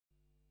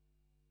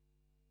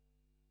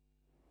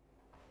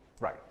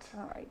Right.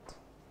 All right.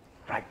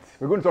 Right.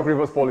 We're going to talk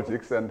Rivers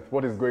politics and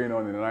what is going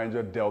on in the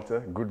Niger Delta,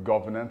 good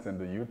governance and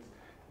the youth,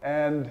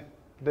 and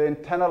the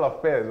internal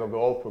affairs of the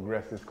All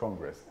Progressives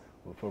Congress.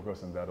 We'll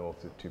focus on that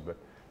also too. But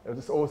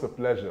it's always a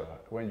pleasure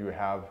when you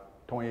have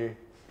Tony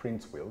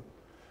Princewill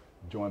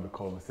join the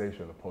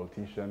conversation, a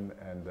politician,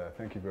 and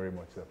thank you very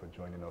much, sir, for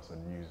joining us on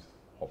News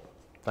Hub.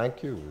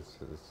 Thank you.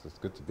 It's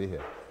good to be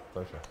here.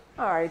 Pleasure.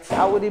 All right. So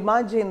I would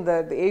imagine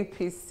that the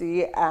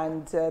APC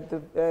and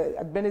the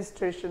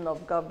administration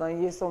of Governor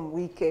Nyesom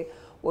Wike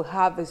will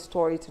have a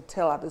story to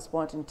tell at this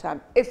point in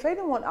time. If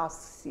anyone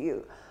asks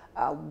you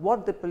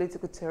what the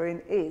political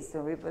terrain is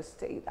in Rivers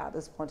State at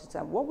this point in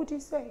time, what would you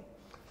say?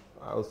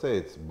 I would say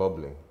it's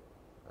bubbling.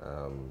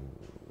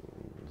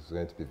 It's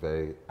going to be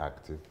very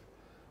active.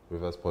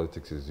 Rivers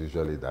politics is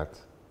usually that,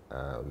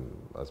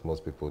 as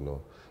most people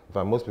know. In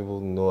fact, most people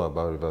know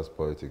about Rivers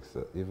politics,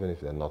 even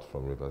if they're not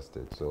from Rivers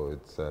State. So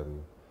it's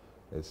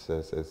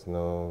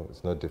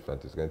no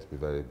different. It's going to be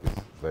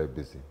very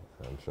busy,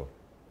 I'm sure.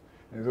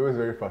 It's always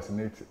very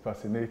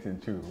fascinating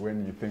too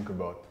when you think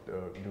about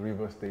the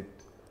Rivers State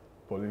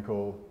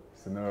political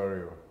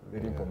scenario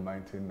leading from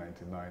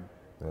 1999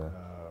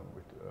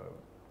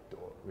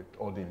 with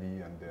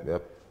Odili and then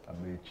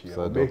Amechi.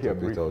 So Dr.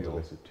 Peter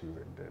also too,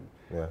 and then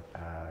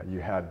you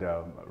had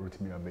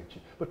Rotimi Amechi.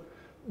 But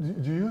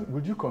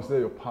would you consider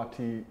your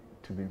party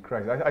to be in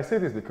crisis? I say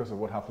this because of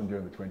what happened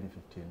during the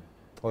 2015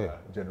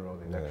 general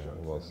election.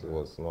 Yeah,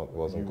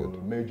 wasn't good. You were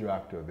a major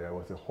actor there. It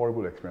was a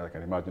horrible experience, I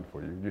can imagine,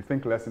 for you. Do you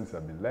think lessons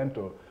have been learnt,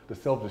 or the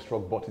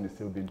self-destruct button is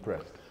still being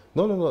pressed?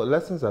 No.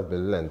 Lessons have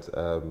been learnt,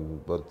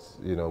 but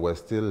we're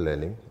still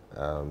learning.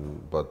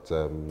 But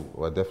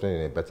we're definitely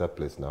in a better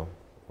place now.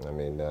 I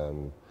mean,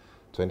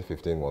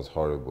 2015 was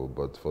horrible,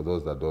 but for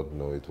those that don't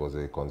know, it was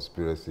a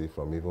conspiracy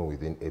from even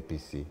within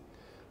APC,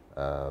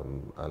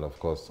 and of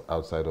course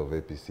outside of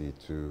APC,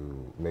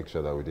 to make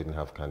sure that we didn't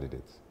have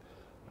candidates.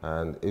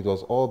 And it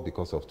was all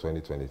because of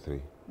 2023.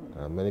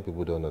 Many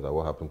people don't know that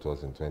what happened to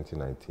us in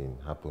 2019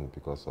 happened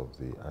because of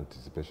the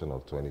anticipation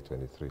of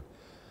 2023.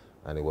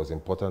 And it was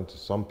important to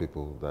some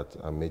people that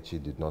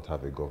Amechi did not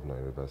have a governor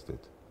in Rivers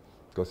State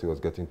because he was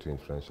getting too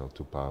influential,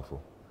 too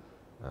powerful.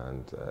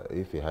 And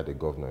if he had a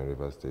governor in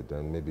Rivers State,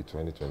 then maybe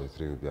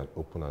 2023 would be an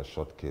open and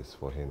shut case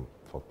for him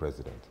for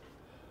president.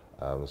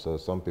 So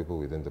some people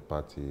within the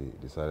party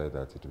decided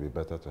that it would be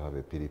better to have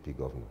a PDP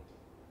governor.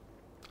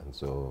 And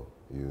so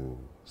you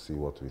see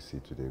what we see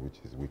today, which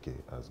is Wike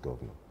as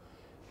governor.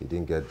 He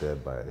didn't get there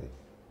by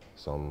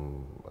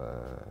some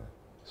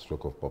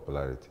stroke of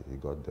popularity. He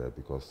got there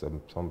because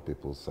some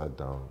people sat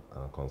down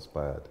and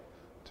conspired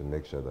to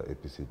make sure that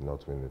APC did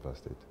not win Rivers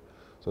State.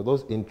 So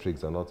those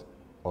intrigues are not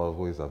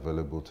always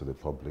available to the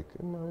public.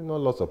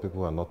 Lots of people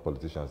who are not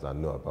politicians that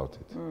know about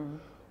it.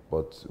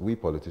 But we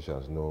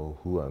politicians know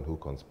who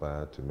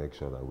conspired to make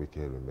sure that Wike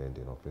remained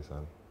in office,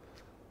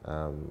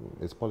 and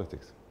it's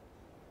politics.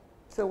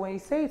 So when you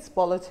say it's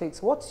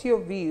politics, what's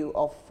your view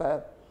of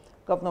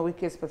Governor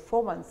Wike's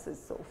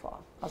performances so far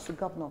as the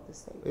governor of the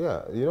state?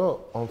 Yeah,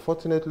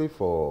 unfortunately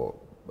for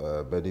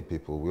Bedi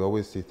people, we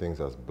always see things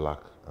as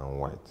black and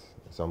white.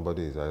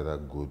 Somebody is either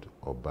good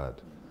or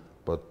bad.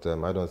 But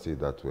I don't see it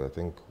that way. I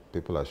think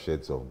people are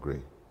shades of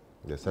gray.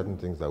 There are certain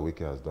things that Wike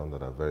has done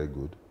that are very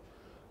good.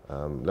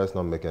 Let's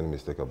not make any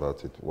mistake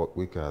about it. What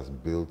Wike has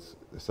built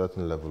a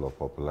certain level of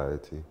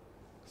popularity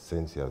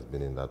since he has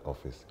been in that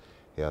office.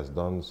 He has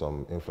done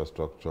some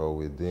infrastructure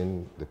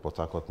within the Port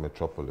Harcourt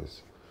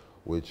metropolis,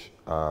 which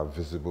are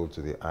visible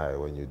to the eye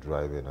when you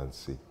drive in and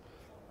see.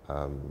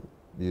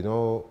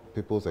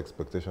 People's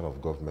expectation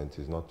of government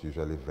is not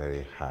usually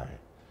very high.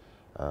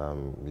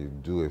 You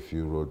do a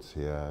few roads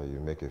here,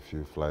 you make a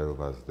few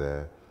flyovers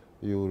there,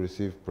 you will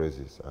receive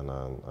praises and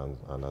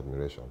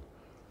admiration.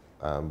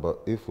 But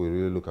if we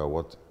really look at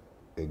what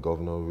a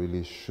governor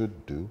really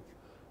should do,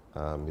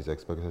 he's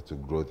expected to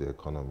grow the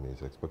economy,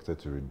 he's expected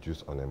to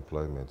reduce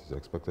unemployment, he's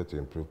expected to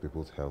improve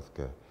people's health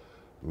care,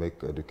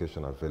 make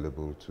education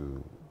available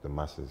to the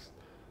masses.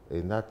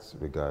 In that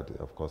regard,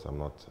 of course, I'm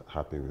not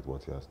happy with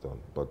what he has done.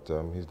 But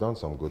he's done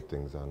some good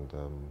things, and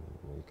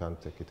you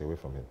can't take it away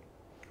from him.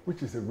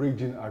 Which is a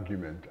raging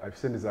argument. I've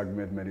seen this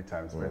argument many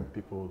times when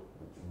people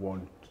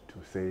want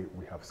to say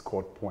we have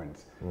scored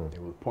points. They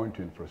will point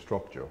to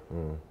infrastructure.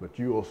 But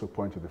you also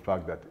point to the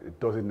fact that it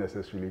doesn't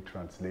necessarily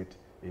translate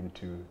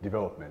into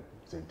development,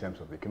 so in terms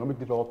of economic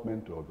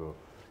development or the,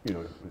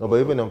 No,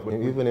 but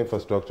even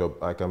infrastructure,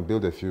 I can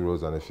build a few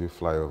roads and a few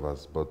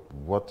flyovers, but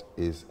what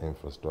is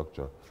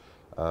infrastructure?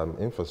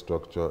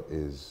 Infrastructure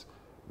is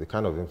the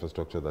kind of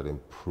infrastructure that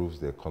improves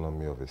the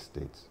economy of a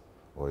state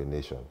or a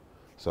nation.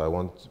 So I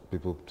want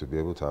people to be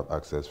able to have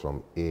access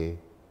from A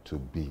to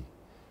B.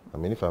 I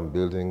mean, if I'm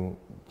building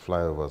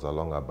flyovers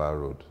along a bar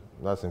road,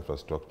 that's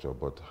infrastructure,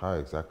 but how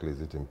exactly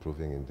is it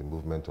improving in the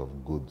movement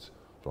of goods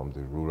from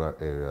the rural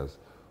areas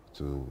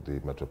to the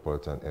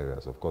metropolitan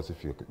areas? Of course,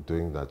 if you're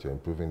doing that, you're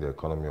improving the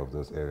economy of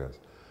those areas.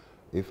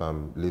 If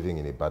I'm living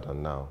in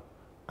Ibadan now,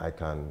 I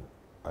can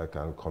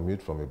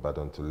commute from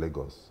Ibadan to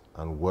Lagos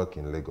and work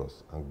in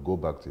Lagos and go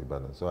back to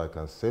Ibadan. So I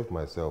can save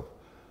myself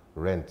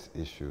rent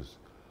issues.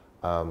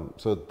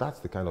 So that's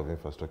the kind of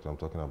infrastructure I'm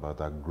talking about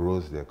that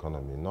grows the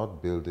economy,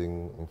 not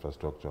building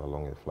infrastructure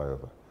along a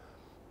flyover.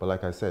 But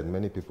like I said,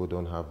 many people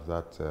don't have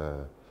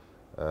that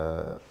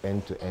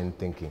end-to-end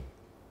thinking.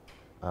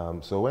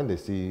 So when they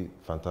see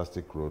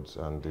fantastic roads,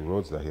 and the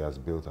roads that he has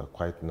built are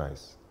quite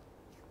nice,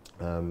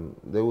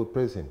 they will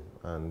praise him.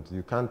 And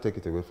you can't take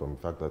it away from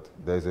the fact that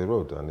there's a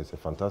road, and it's a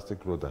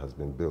fantastic road that has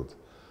been built.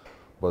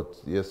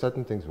 But there are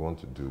certain things we want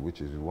to do,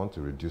 which is we want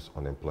to reduce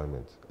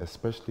unemployment,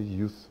 especially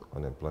youth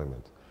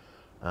unemployment.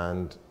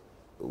 And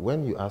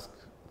when you ask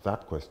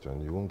that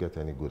question, you won't get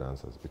any good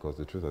answers, because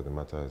the truth of the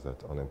matter is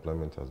that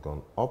unemployment has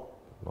gone up,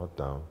 not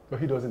down.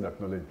 But he doesn't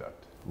acknowledge that.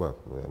 Well,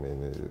 I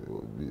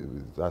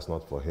mean, that's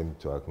not for him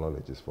to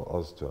acknowledge, it's for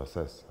us to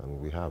assess, and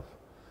we have.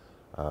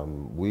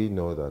 We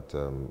know that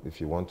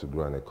if you want to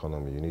grow an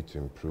economy, you need to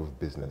improve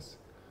business.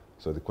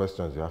 So the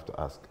questions you have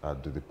to ask are,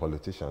 do the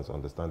politicians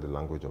understand the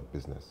language of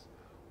business?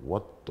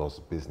 What does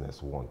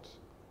business want?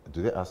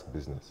 Do they ask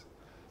business?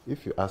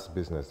 If you ask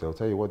business, they'll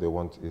tell you what they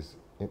want is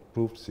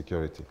improved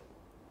security.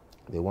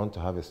 They want to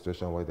have a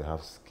situation where they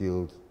have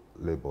skilled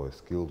labor, a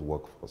skilled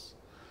workforce.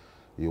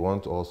 You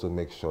want to also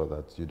make sure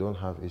that you don't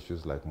have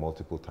issues like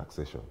multiple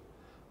taxation.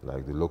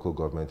 Like the local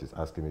government is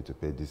asking me to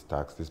pay this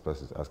tax, this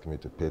person is asking me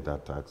to pay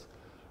that tax.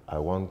 I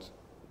want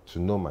to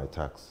know my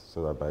tax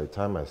so that by the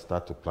time I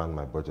start to plan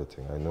my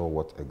budgeting, I know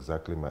what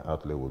exactly my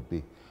outlay would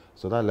be.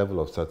 So that level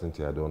of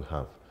certainty I don't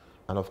have.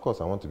 And of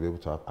course, I want to be able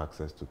to have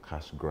access to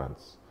cash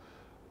grants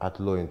at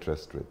low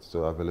interest rates.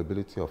 So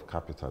availability of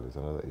capital is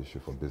another issue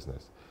for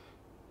business.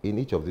 In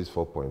each of these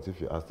 4 points, if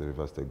you ask the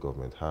Rivers State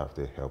government, how have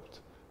they helped?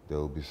 They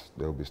will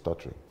be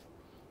stuttering.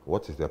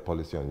 What is their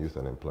policy on youth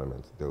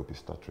unemployment? They will be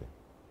stuttering.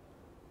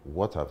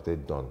 What have they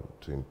done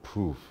to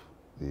improve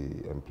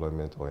the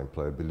employment or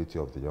employability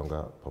of the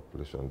younger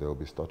population? They will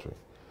be stuttering.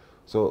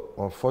 So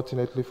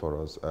unfortunately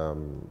for us,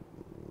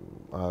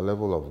 our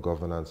level of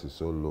governance is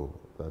so low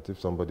that if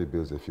somebody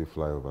builds a few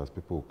flyovers,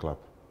 people will clap.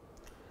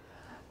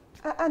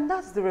 And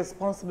that's the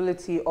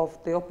responsibility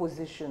of the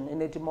opposition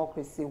in a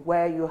democracy,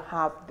 where you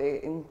have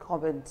the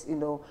incumbent, you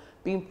know,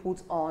 being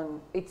put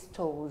on its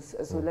toes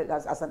as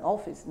an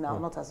office now,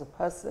 not as a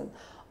person,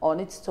 on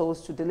its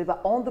toes to deliver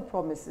on the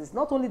promises,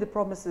 not only the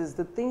promises,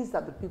 the things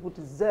that the people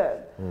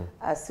deserve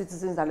as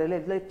citizens and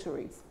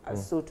electorates,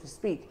 so to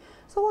speak.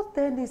 So what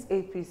then is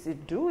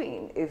APC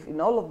doing if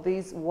in all of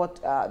this, what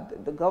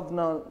the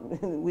governor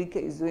Wike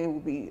is doing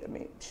will be, I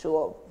mean, show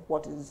off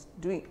what he's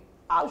doing?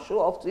 I'll show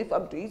off if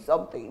I'm doing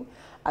something,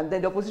 and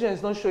then the opposition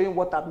is not showing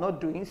what I'm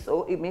not doing,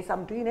 so it means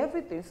I'm doing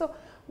everything. So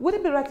would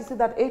it be right to say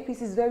that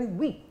APC is very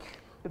weak?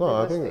 No,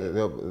 I think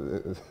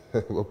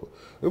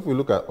if we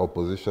look at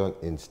opposition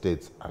in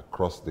states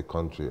across the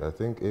country, I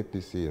think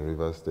APC in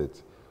Rivers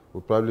State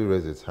will probably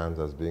raise its hands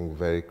as being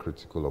very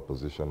critical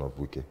opposition of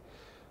Wike.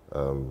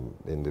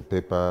 In the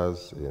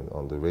papers,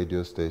 on the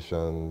radio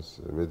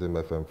stations, Rhythm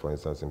FM, for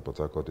instance, in Port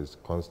Harcourt is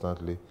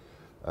constantly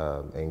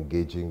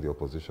engaging the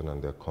opposition, and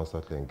they're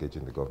constantly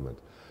engaging the government.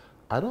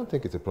 I don't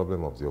think it's a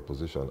problem of the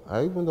opposition.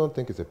 I even don't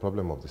think it's a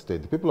problem of the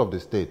state. The people of the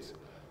state,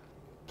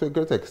 to a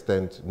great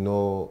extent,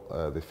 know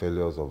the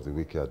failures of the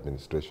Wike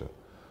administration.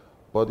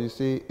 But you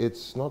see,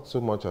 it's not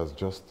so much as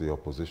just the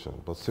opposition,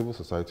 but civil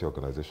society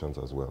organizations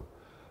as well.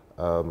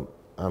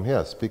 I'm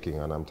here speaking,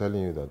 and I'm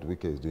telling you that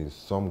Wike is doing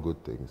some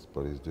good things,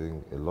 but he's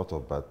doing a lot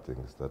of bad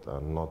things that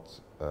are not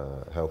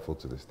helpful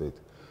to the state.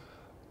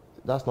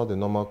 That's not the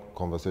normal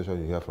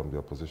conversation you hear from the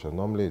opposition.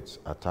 Normally it's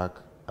attack,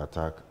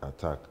 attack,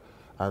 attack.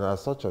 And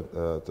as such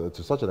to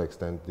such an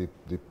extent,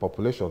 the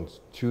population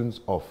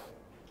tunes off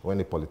when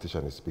a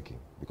politician is speaking,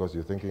 because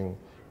you're thinking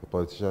the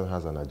politician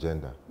has an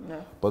agenda.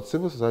 Yeah. But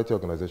civil society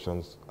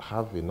organizations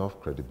have enough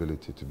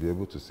credibility to be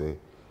able to say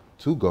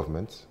to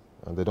governments,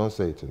 and they don't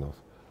say it enough,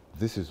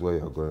 this is where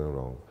you're going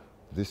wrong,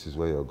 this is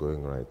where you're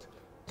going right.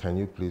 Can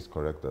you please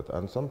correct that?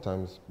 And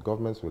sometimes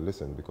governments will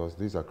listen because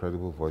these are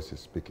credible voices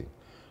speaking.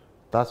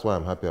 That's why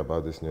I'm happy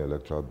about this new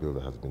electoral bill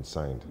that has been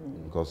signed,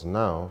 because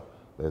now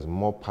there's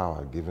more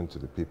power given to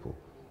the people.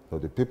 So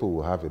the people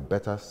will have a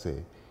better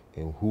say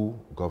in who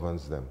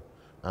governs them.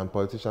 And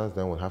politicians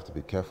then will have to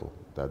be careful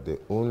that they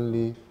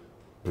only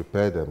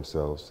prepare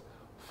themselves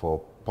for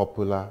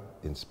popular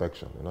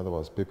inspection. In other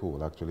words, people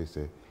will actually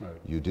say,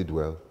 you did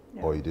well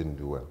or you didn't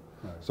do well.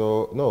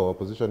 So no,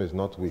 opposition is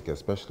not weak,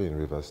 especially in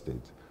Rivers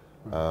State.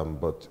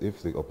 But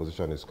if the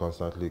opposition is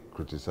constantly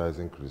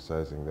criticizing,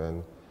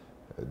 then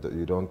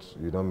you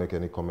don't make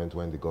any comment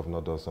when the governor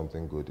does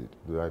something good.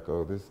 It'd be like,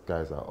 oh, these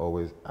guys are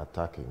always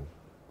attacking.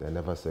 They're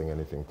never saying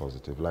anything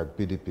positive. Like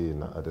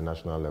PDP at the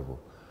national level,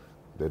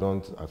 they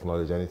don't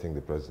acknowledge anything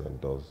the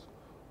president does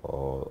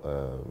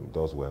or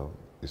does well.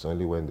 It's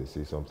only when they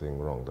see something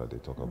wrong that they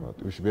talk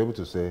about. We should be able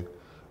to say,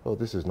 oh,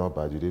 this is not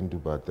bad, you didn't do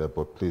bad there,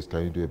 but please,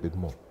 can you do a bit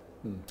more?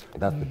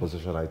 That's the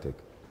position I take.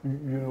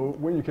 You know,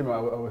 when you came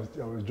out,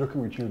 I was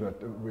joking with you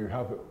that we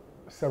have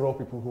several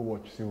people who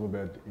watch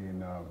Silverbird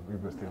in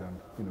Rivers State, and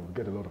we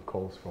get a lot of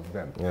calls from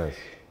them. Yes.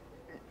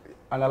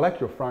 And I like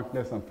your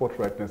frankness and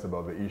forthrightness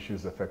about the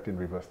issues affecting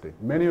Rivers State.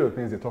 Many of the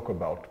things they talk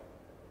about,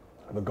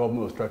 the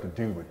government was trying to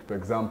deal with. For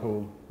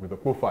example, with the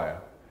Po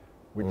fire,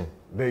 which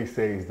they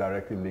say is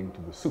directly linked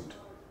to the suit.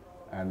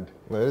 And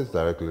well, it is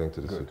directly linked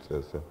to the suit,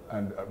 yes, sir.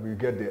 And we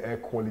get the air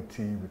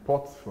quality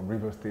reports from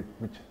Rivers State,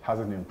 which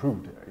hasn't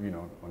improved,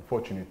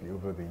 unfortunately,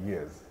 over the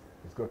years.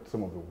 It's got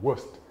some of the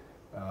worst.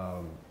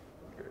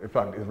 In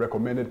fact, it's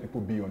recommended people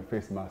be on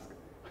face mask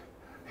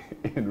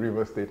in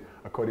Rivers State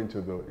according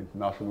to the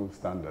international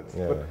standards.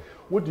 Yeah. But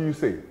what do you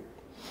say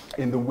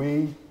in the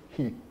way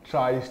he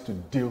tries to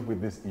deal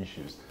with these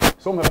issues?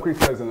 Some have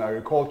criticized an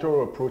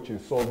agricultural approach in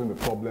solving the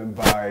problem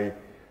by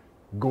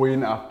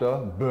going after,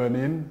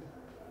 burning,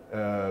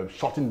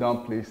 shutting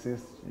down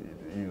places,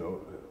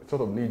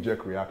 sort of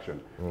knee-jerk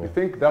reaction. You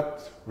think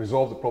that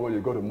resolves the problem?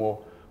 You got a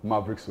more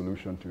maverick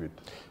solution to it?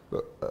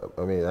 Look,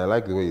 I mean, I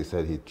like the way you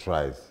said he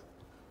tries.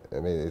 I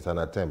mean, it's an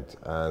attempt.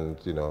 And,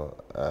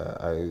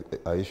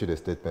 I issued a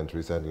statement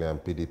recently,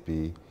 and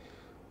PDP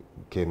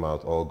came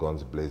out all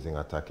guns blazing,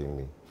 attacking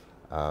me.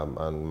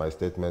 And my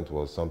statement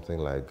was something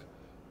like,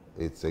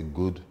 it's a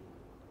good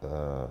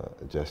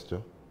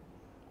gesture.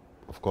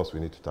 Of course, we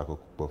need to tackle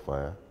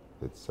fire.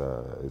 It's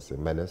a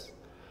menace.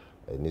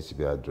 It needs to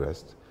be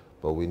addressed.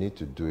 But we need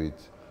to do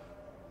it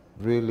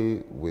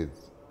really with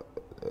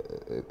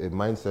a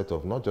mindset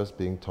of not just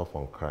being tough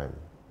on crime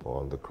or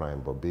on the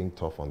crime, but being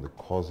tough on the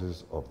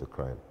causes of the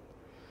crime.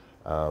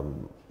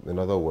 In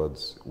other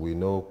words, we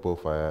know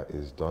fire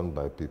is done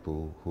by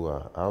people who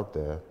are out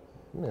there,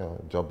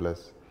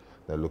 jobless.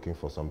 They're looking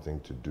for something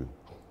to do.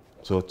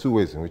 So 2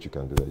 ways in which you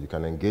can do that. You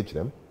can engage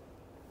them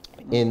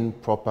in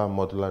proper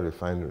modular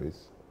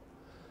refineries.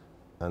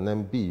 And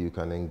then B, you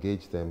can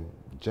engage them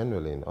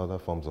generally in other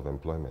forms of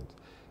employment.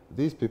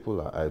 These people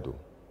are idle,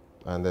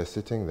 and they're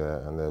sitting there,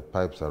 and their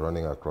pipes are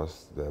running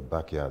across their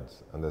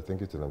backyards, and they're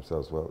thinking to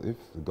themselves, well, if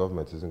the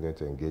government isn't going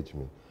to engage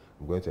me,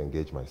 I'm going to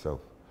engage myself.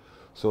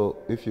 So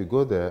if you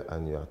go there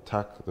and you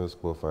attack those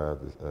fire,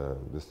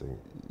 this thing,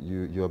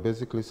 you're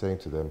basically saying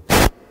to them,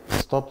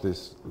 stop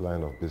this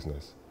line of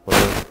business, but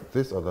there's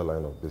this other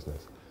line of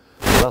business.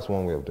 So that's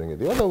one way of doing it.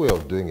 The other way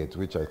of doing it,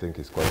 which I think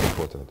is quite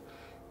important,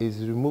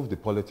 is remove the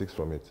politics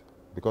from it.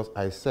 Because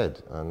I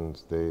said,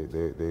 and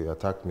they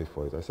attacked me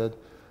for it, I said,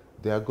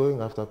 they are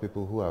going after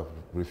people who have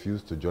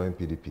refused to join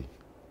PDP.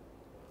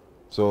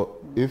 So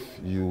if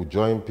you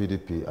join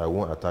PDP, I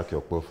won't attack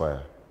your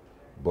fire.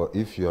 But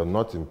if you're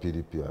not in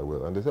PDP, I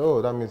will. And they say,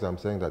 oh, that means I'm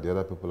saying that the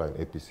other people are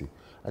in APC.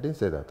 I didn't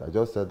say that. I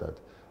just said that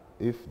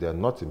if they're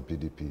not in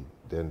PDP,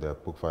 then their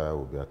fire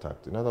will be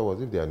attacked. In other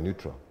words, if they are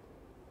neutral,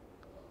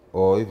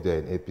 or if they're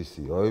in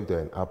APC, or if they're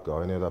in APGA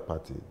or any other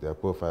party, their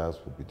fires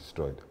will be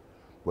destroyed.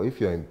 But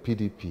if you're in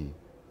PDP,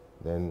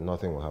 then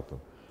nothing will happen.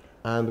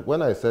 And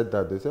when I said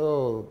that, they say,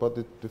 oh, but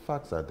the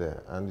facts are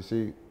there. And you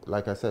see,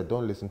 like I said,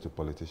 don't listen to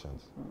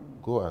politicians.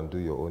 Go and do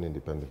your own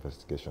independent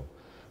investigation.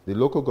 The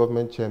local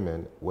government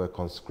chairmen were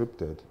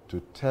conscripted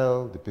to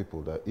tell the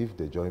people that if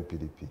they join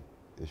PDP,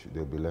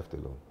 they'll be left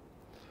alone.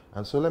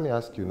 And so let me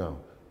ask you now,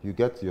 you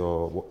get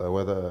your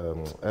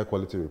air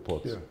quality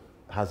reports. Yeah.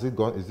 Has it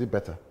gone, is it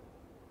better?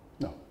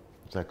 No.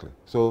 Exactly.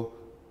 So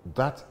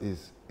that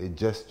is a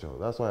gesture.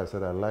 That's why I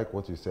said I like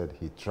what you said,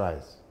 he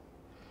tries.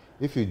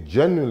 If you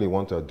genuinely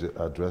want to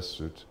address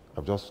suit,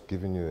 I've just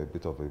given you a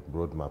bit of a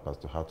roadmap as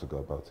to how to go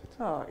about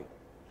it. All right.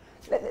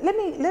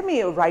 Let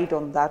me write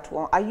on that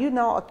one. Are you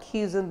now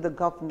accusing the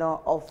governor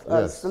of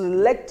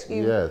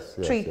selective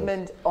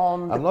treatment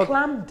on the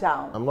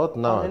clampdown? I'm not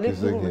now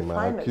accusing him.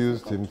 I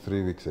accused him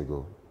 3 weeks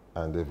ago,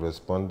 and they've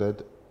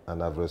responded,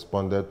 and I've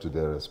responded to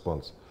their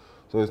response.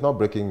 So it's not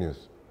breaking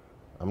news.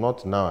 I'm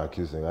not now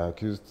accusing. I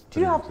accused 3 weeks ago. Do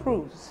you have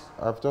proofs?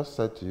 I've just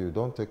said to you,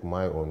 don't take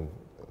my own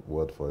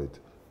word for it.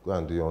 Go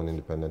and do your own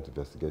independent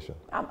investigation.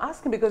 I'm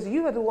asking because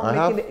you are the one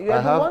bringing the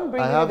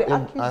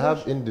accusation. I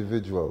have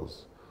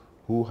individuals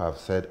who have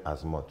said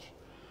as much.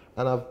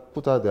 And I've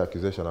put out the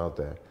accusation out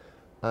there.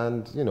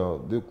 And,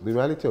 the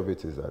reality of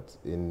it is that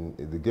in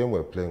the game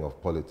we're playing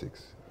of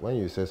politics, when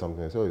you say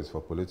something, you say, oh, it's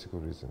for political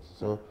reasons.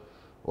 So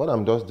what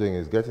I'm just doing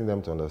is getting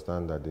them to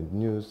understand that the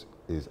news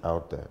is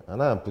out there.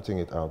 And I am putting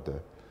it out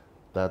there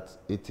that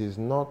it is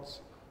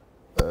not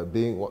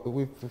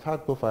we've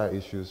had fire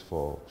issues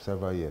for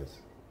several years.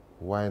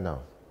 Why now?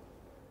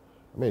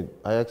 I mean,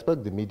 I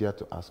expect the media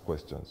to ask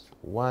questions.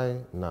 Why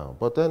now?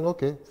 But then,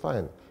 okay,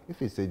 fine.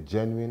 If it's a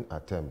genuine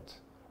attempt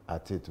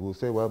at it, we'll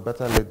say, well,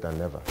 better late than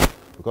never.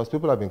 Because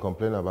people have been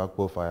complaining about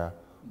fire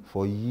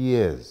for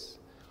years.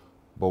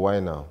 But why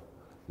now?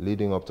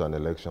 Leading up to an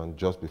election,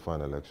 just before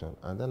an election.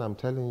 And then I'm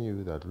telling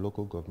you that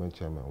local government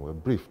chairmen were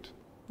briefed.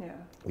 Yeah.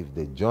 If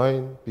they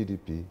join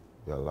PDP,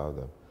 we allow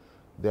them.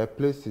 There are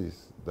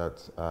places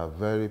that are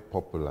very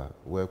popular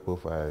where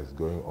fire is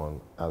going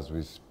on as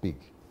we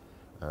speak.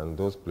 And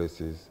those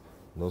places,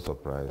 no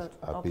surprise,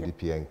 are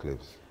PDP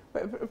enclaves.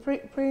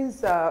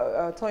 Prince,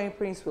 Tony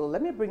Princeville,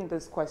 let me bring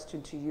this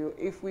question to you.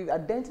 If we've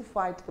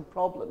identified the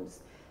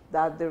problems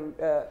that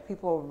the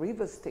people of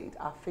Rivers State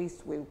are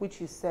faced with, which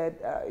you said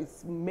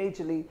is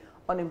majorly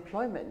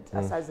unemployment,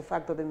 aside the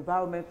fact of the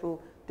environmental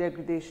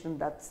degradation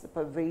that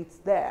pervades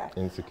there.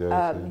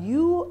 Insecurity.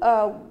 You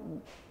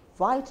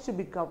vied to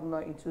be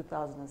governor in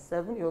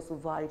 2007. You also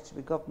vied to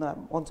be governor,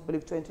 I want to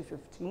believe,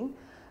 2015.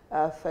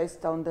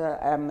 first on the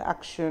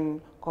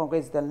Action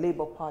Congress, the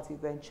Labour Party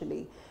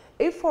eventually.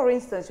 If, for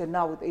instance, you're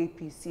now with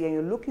APC and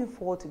you're looking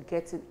forward to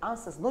getting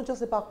answers, not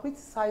just about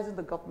criticizing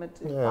the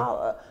government in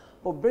power,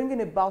 but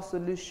bringing about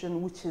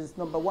solution, which is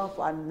number one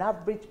for an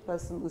average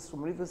person who's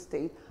from Rivers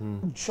State,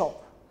 job.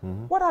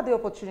 What are the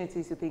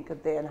opportunities you think are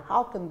there, and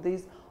how can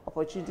these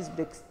opportunities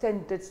be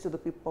extended to the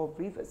people of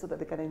Rivers so that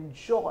they can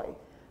enjoy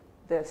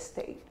their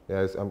state?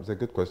 Yeah, it's a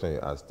good question you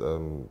asked.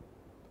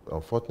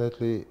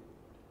 Unfortunately,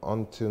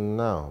 until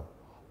now,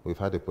 we've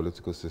had a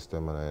political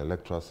system and an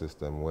electoral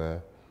system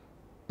where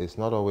it's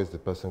not always the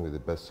person with the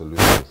best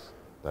solutions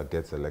that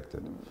gets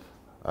elected.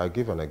 I'll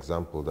give an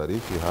example that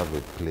if you have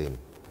a plane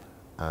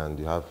and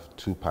you have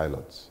 2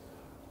 pilots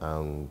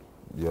and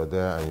you're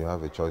there and you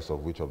have a choice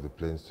of which of the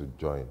planes to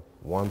join,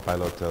 one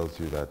pilot tells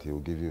you that he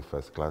will give you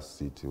first-class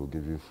seat, he will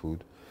give you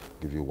food,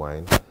 give you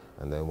wine,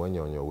 and then when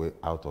you're on your way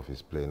out of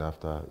his plane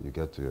after you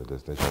get to your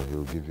destination, he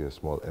will give you a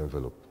small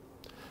envelope.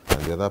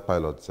 And the other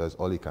pilot says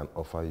all he can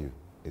offer you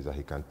is that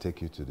he can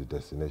take you to the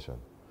destination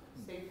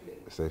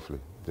safely.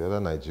 The other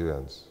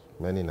Nigerians,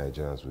 many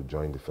Nigerians would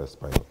join the first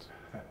pilot.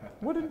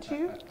 Wouldn't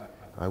you?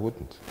 I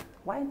wouldn't.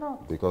 Why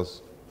not?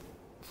 Because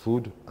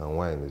food and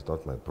wine is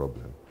not my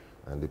problem,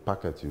 and the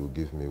packet you will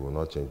give me will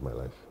not change my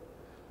life.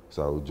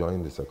 So I will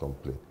join the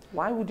second plane.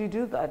 Why would you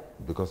do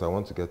that? Because I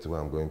want to get to where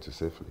I'm going to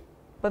safely.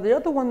 But the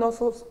other one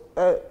also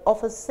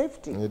offers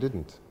safety. You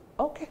didn't.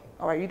 Okay,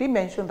 all right. You didn't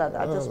mention that.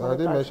 I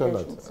didn't mention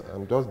that.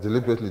 I'm just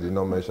deliberately did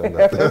not mention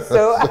that.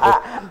 So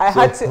I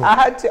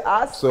had to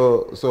ask.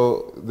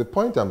 So the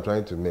point I'm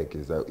trying to make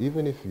is that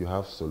even if you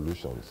have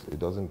solutions, it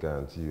doesn't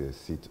guarantee you a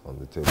seat on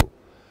the table.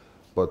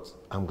 But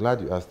I'm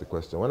glad you asked the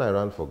question. When I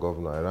ran for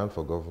governor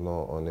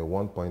on a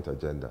one-point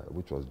agenda,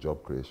 which was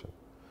job creation,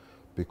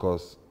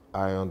 because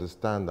I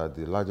understand that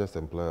the largest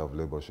employer of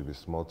labor should be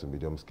small to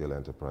medium-scale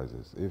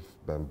enterprises. If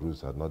Ben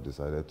Bruce had not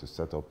decided to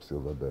set up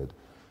Silverbird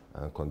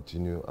and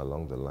continue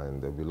along the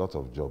line, there'll be lots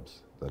of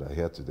jobs that are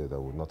here today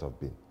that would not have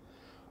been.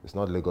 It's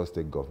not Lagos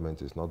State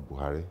government, it's not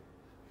Buhari,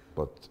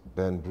 but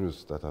Ben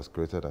Bruce that has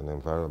created an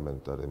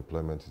environment that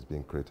employment is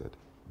being created.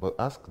 But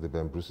ask the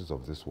Ben Bruces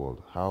of this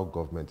world how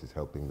government is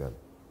helping them.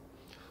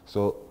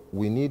 So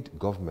we need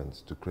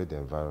governments to create the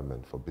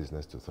environment for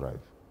business to thrive.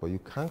 But you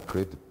can't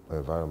create the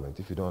environment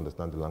if you don't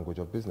understand the language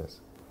of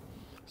business.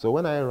 So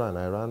when I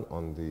ran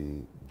on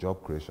the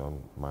job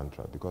creation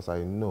mantra because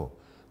I know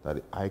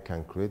that I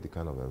can create the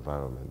kind of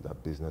environment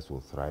that business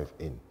will thrive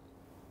in.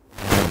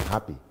 And I'm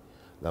happy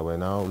that we're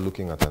now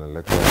looking at an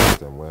electoral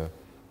system where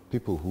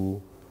people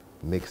who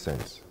make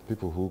sense,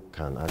 people who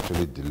can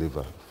actually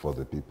deliver for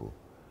the people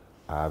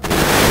are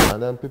available.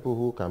 And then people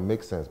who can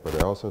make sense, but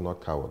they're also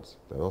not cowards.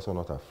 They're also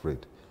not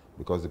afraid.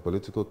 Because the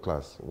political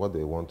class, what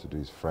they want to do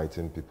is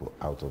frighten people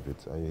out of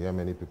it. And you hear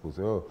many people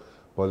say, oh,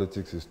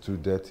 politics is too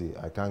dirty,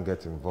 I can't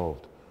get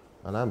involved.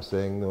 And I'm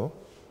saying, no,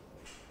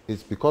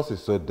 it's because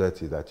it's so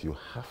dirty that you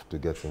have to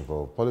get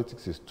involved.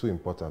 Politics is too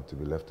important to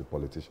be left to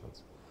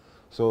politicians.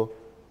 So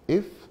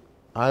if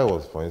I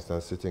was, for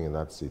instance, sitting in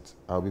that seat,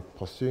 I'll be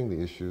pursuing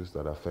the issues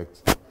that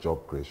affect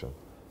job creation,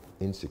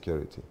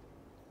 insecurity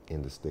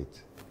in the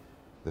state,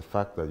 the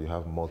fact that you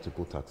have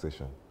multiple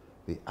taxation,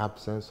 the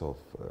absence of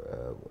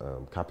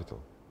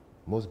capital.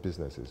 Most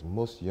businesses,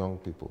 most young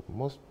people,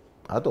 most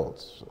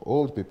adults,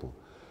 old people,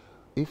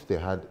 if they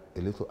had a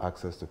little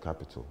access to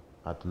capital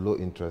at low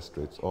interest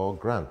rates or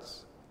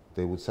grants,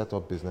 they would set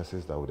up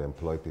businesses that would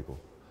employ people.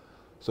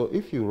 So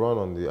if you run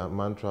on the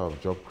mantra of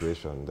job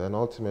creation, then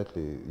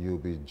ultimately you'll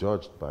be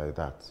judged by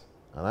that.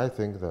 And I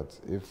think that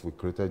if we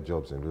created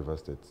jobs in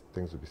Rivers State,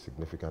 things would be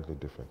significantly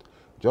different.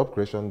 Job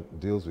creation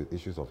deals with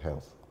issues of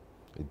health.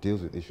 It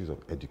deals with issues of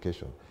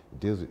education.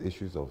 It deals with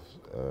issues of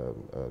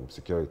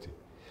security.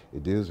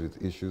 It deals with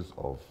issues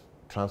of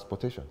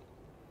transportation.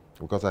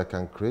 Because I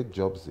can create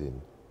jobs in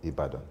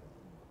Ibadan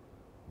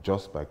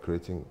just by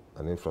creating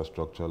an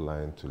infrastructure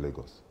line to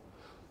Lagos.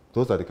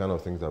 Those are the kind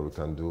of things that we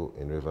can do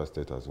in Rivers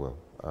State as well.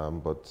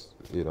 But,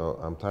 you know,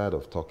 I'm tired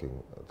of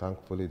talking.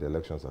 Thankfully, the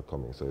elections are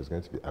coming, so it's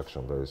going to be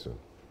action very soon.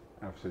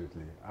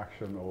 Absolutely.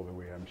 Action all the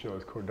way. I'm sure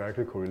it's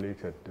directly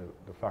correlated to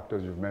the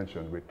factors you've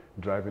mentioned with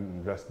driving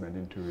investment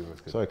into Rivers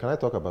State. Sorry, can I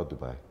talk about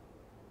Dubai?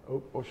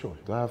 Oh, sure.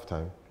 Do I have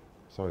time?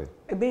 Sorry.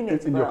 A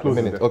minute. In your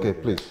closing. Okay,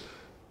 please.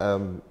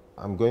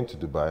 I'm going to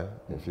Dubai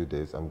in a few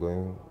days. I'm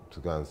going to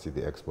go and see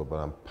the expo, but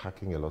I'm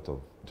packing a lot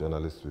of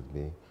journalists with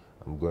me.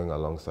 I'm going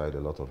alongside a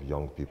lot of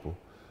young people.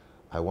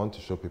 I want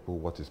to show people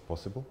what is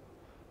possible.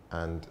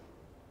 And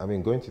I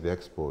mean, going to the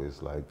expo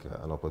is like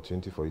an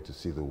opportunity for you to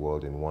see the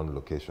world in one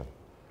location.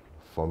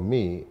 For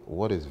me,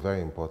 what is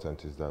very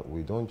important is that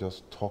we don't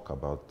just talk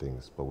about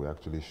things, but we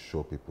actually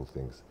show people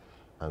things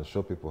and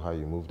show people how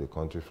you move the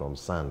country from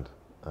sand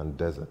and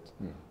desert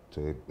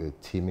to a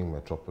teeming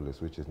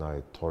metropolis, which is now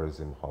a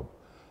tourism hub.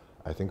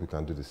 I think we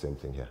can do the same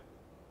thing here.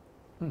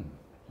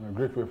 A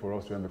great way for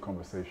us to end the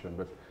conversation,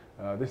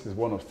 but this is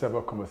one of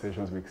several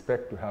conversations we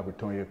expect to have with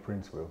Tonye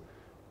Princewill,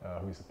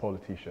 who is a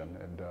politician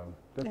and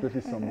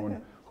definitely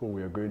someone who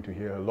we are going to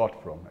hear a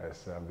lot from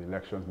as the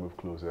elections move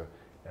closer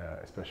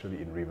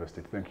especially in Rivers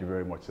State. Thank you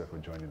very much, sir, for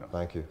joining us.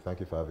 Thank you. Thank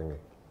you for having me.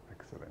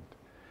 Excellent.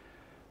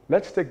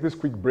 Let's take this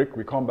quick break.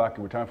 We come back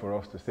with time for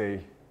us to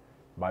say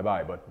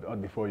bye-bye, but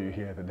not before you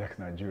hear the next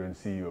Nigerian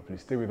CEO.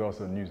 Please stay with us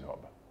on News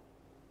Hub.